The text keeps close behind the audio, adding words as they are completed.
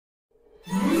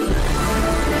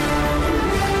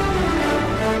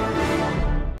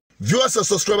Viewers and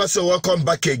subscribers, welcome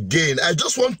back again. I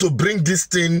just want to bring this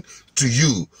thing to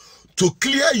you to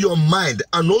clear your mind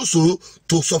and also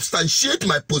to substantiate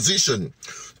my position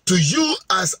to you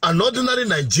as an ordinary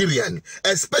Nigerian,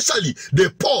 especially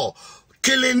the poor,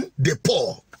 killing the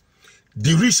poor.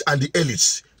 The rich and the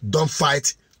elites don't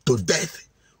fight to death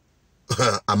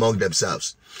among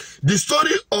themselves. The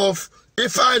story of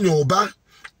Ifeanyi Ubah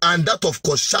and that of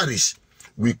Cosharis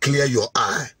will clear your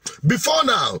eye. Before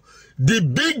now, the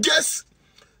biggest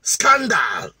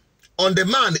scandal on the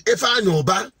man Ifeanyi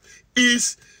Ubah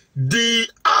is the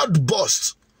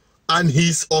outburst and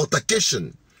his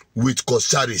altercation with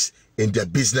Cosharis in their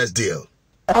business deal.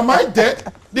 Am I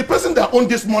dead? The person that owns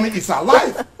this money is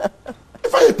alive.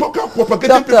 If I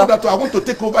propagating people that I want to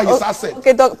take over his asset.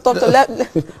 Okay, doctor,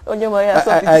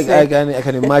 I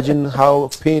can imagine how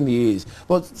pain he is.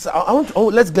 But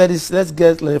let's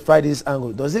clarify this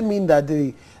angle. Does it mean that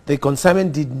the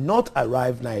consignment did not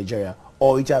arrive in Nigeria,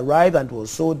 or it arrived and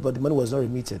was sold but the money was not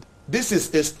remitted? This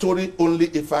is a story only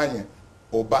Ifeanyi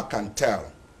Ubah can tell,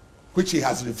 which he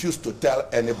has refused to tell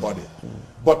anybody.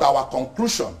 But our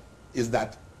conclusion is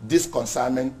that this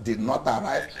consignment did not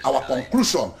arrive. Our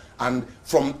conclusion, and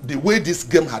from the way this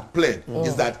game had played,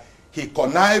 is that he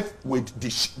connived with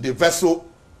the vessel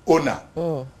owner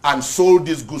and sold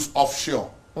these goods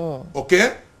offshore.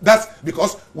 Okay? That's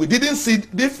because we didn't see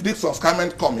if this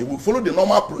consignment come. He will follow the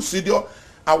normal procedure.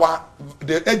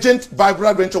 The agent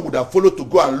Vibra Venture would have followed to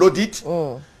go and load it.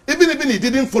 Even he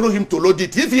didn't follow him to load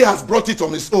it. If he has brought it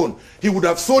on his own, he would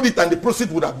have sold it and the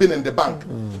proceeds would have been in the bank.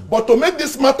 But to make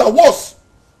this matter worse,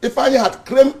 Ifeanyi had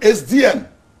claimed SDN,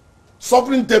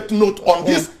 sovereign debt note, on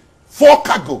this 4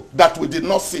 cargo that we did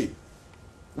not see,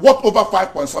 worth over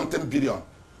 5.something billion.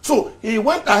 So he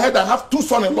went ahead and have 2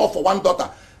 sons-in-law for 1 daughter.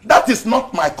 That is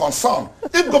not my concern.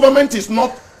 If government is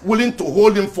not willing to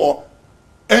hold him for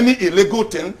any illegal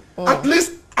thing, at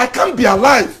least I can be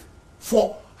alive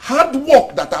for hard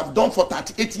work that I've done for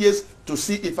 38 years to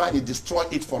see Ifeanyi destroy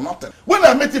it for nothing. When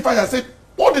I met Ifeanyi, I said,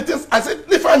 all the things, I said,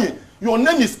 Ifeanyi, your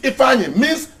name is Ifeanyi,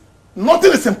 means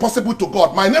nothing is impossible to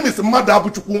God. My name is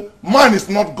Madabuchukwu, man is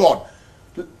not God.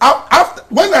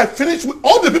 When I finish with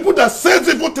all the people that says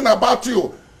evil thing about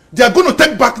you, they are going to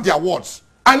take back their words.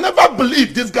 I never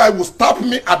believed this guy will stab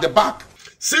me at the back.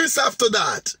 Since after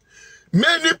that,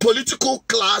 many political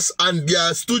class and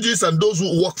their stooges and those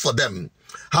who work for them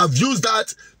have used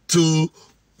that to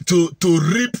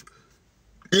rip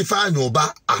Ifeanyi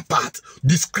Ubah apart,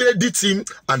 discredit him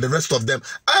and the rest of them.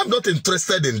 I am not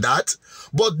interested in that,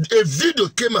 but a video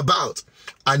came about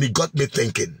and it got me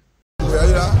thinking. We are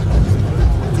here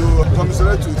to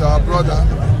commiserate with our brother,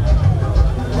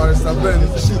 Barrister Ben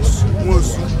Shoots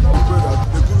Mosu. We pray that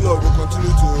the good Lord will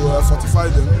continue to fortify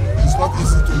them. It's not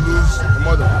easy to lose a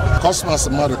mother. Cosmas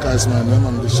Marika is my name.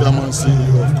 I'm the chairman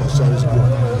CEO of Cosharis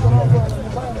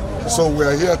Group. So we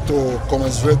are here to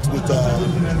commiserate with our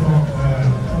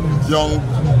young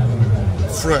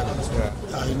friend.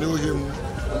 I knew him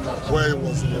where he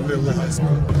was in the Navy High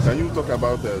School. Can you talk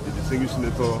about the distinguished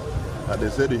senator? They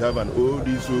said they have an old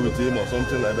issue with him or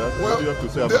something like that. Well, what do you have to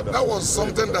say about that? That was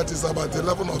something that is about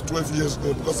 11 or 12 years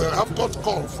ago, because I have got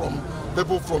call from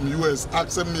people from US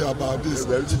asking me about this.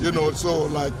 You know, so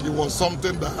like it was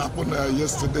something that happened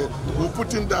yesterday. We're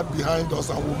putting that behind us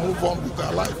and we'll move on with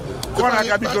our life. If I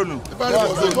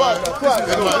was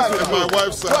in my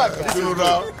wife's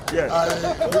funeral,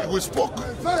 we spoke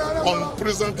on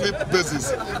presently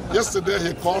basis. Yesterday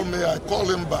he called me, I called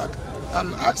him back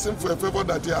and asked him for a favor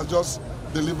that he has just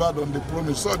delivered on the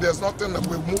promise. So there's nothing that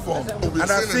we move on. We've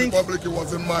seen in public, it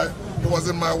was in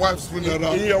my wife's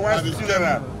funeral. In your wife's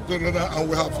funeral. And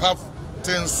we have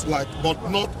things like, but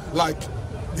not like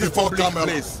before camera.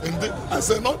 I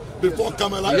said not before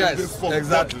camera. Yes,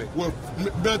 exactly. We've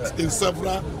met in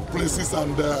several places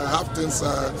and have things.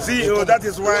 CEO, that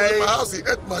is why. In my house, he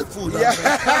ate my food. Yeah.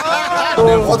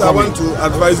 What I want to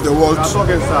advise the world is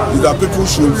that people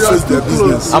should face their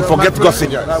business and forget gossip.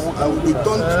 We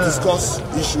don't discuss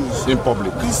issues in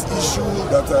public. This issue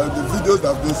that the videos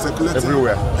that have been circulating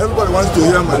everywhere. Everybody wants to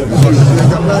hear my view.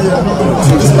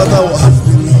 This matter has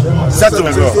been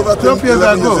settled over 10 years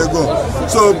ago.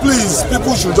 So please,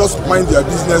 people should just mind their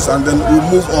business and then we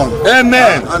move on.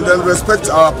 Amen. And then respect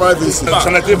our privacy.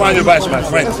 Senator Ifeanyi Ubah is my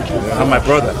friend and my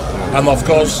brother. And of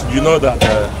course, you know that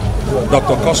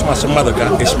Dr. Cosmas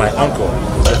Marika is my uncle,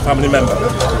 a family member.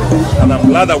 And I'm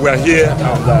glad that we're here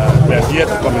and we're here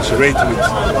to commiserate with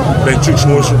Ben Shoots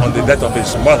Mosu on the death of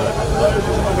his mother.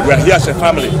 We're here as a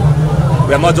family.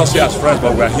 We're not just here as friends,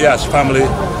 but we're here as family.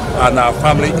 And our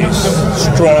family is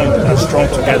strong and strong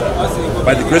together.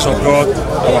 By the grace of God,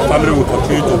 our family will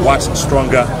continue to wax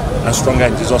stronger and stronger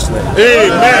in Jesus' name.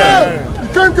 Amen.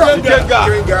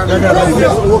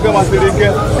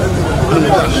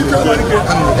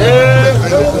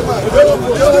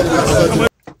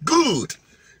 Good.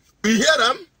 You hear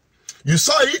them? You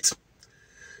saw it?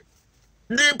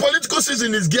 The political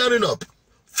season is gearing up.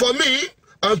 For me,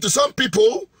 and to some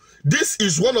people, this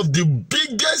is one of the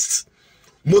biggest,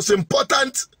 most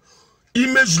important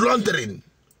image laundering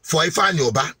for Ifeanyi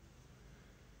Ubah.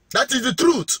 That is the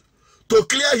truth. To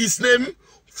clear his name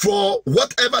for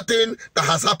whatever thing that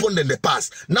has happened in the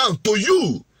past. Now, to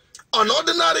you, an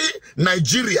ordinary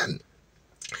Nigerian,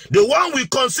 the one we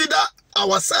consider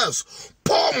ourselves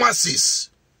poor masses,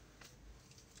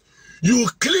 you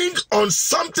cling on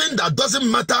something that doesn't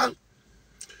matter.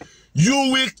 You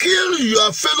will kill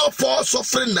your fellow poor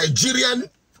suffering Nigerian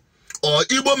or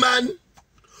Igbo man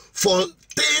for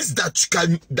things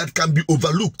that can be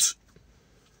overlooked.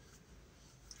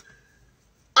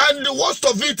 And the worst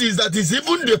of it is that it's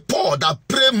even the poor that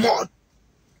pray more.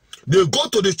 They go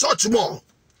to the church more.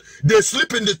 They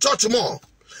sleep in the church more.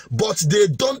 But they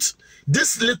don't,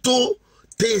 these little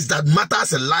things that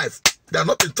matters in life, they are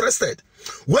not interested.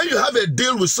 When you have a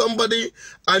deal with somebody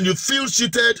and you feel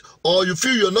cheated or you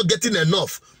feel you're not getting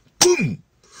enough, boom,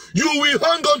 you will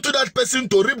hang on to that person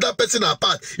to rip that person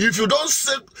apart. If you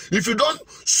don't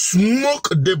smoke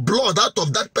the blood out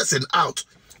of that person out,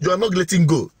 you are not letting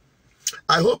go.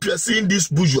 I hope you are seeing these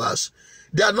bourgeois.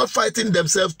 They are not fighting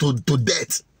themselves to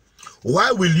death.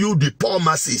 Why will you, the poor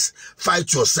masses,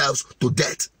 fight yourselves to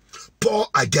death? Poor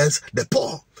against the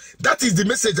poor. That is the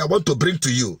message I want to bring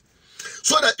to you.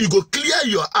 So that you go clear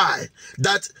your eye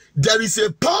that there is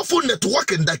a powerful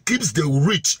networking that keeps the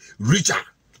rich richer.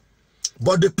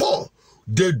 But the poor,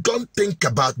 they don't think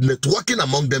about networking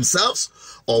among themselves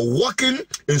or working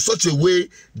in such a way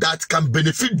that can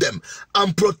benefit them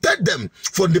and protect them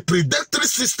from the predatory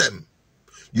system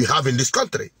you have in this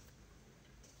country.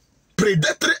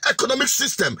 Predatory economic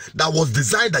system that was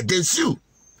designed against you.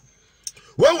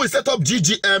 When we set up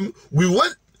GGM, we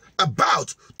went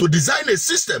about to design a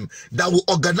system that will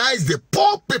organize the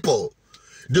poor people,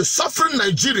 the suffering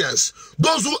Nigerians,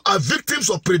 those who are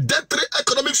victims of predatory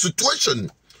economic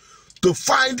situation, to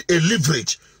find a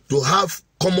leverage to have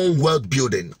commonwealth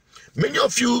building. Many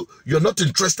of you, you're not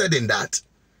interested in that.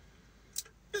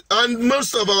 And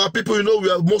most of our people, you know, we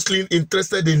are mostly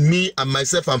interested in me and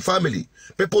myself and family.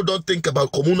 People don't think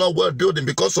about communal world building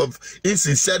because of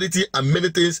insincerity and many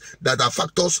things that are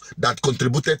factors that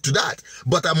contributed to that.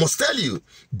 But I must tell you,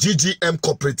 GGM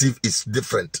Cooperative is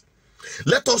different.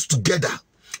 Let us together,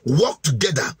 work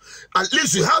together. At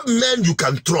least you have men you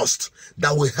can trust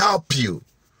that will help you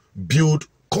build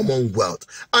commonwealth.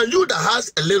 And you that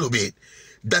has a little bit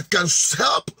that can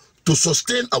help to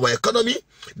sustain our economy,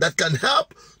 that can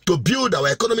help to build our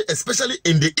economy, especially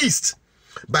in the East,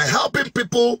 by helping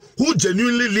people who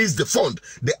genuinely lease the fund,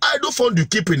 the idle fund you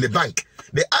keep in the bank,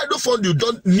 the idle fund you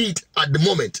don't need at the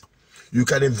moment, you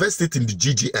can invest it in the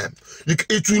GGM.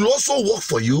 It will also work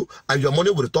for you and your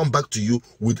money will return back to you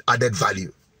with added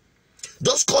value.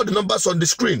 Just call the numbers on the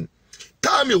screen.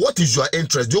 Tell me, what is your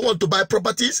interest? Do you want to buy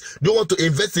properties? Do you want to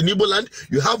invest in Igbo land?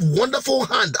 You have wonderful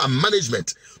hand and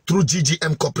management through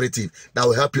GGM Cooperative that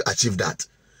will help you achieve that.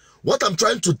 What I'm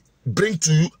trying to bring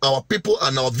to you, our people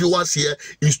and our viewers here,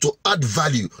 is to add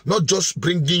value, not just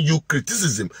bringing you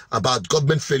criticism about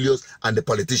government failures and the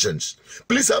politicians.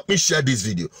 Please help me share this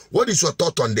video. What is your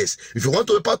thought on this? If you want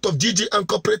to be part of GGM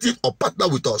Cooperative or partner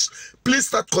with us, please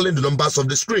start calling the numbers of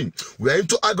the screen. We are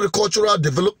into agricultural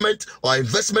development or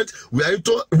investment. We are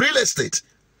into real estate.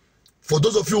 For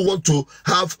those of you who want to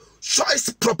have choice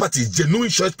property, genuine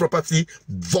choice property,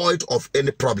 void of any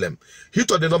problem,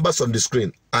 hit on the numbers on the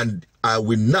screen and I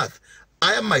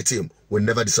and my team will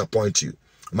never disappoint you.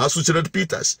 I'm Asuchinot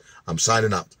Peters. I'm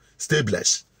signing out. Stay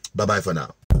blessed. Bye-bye for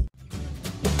now.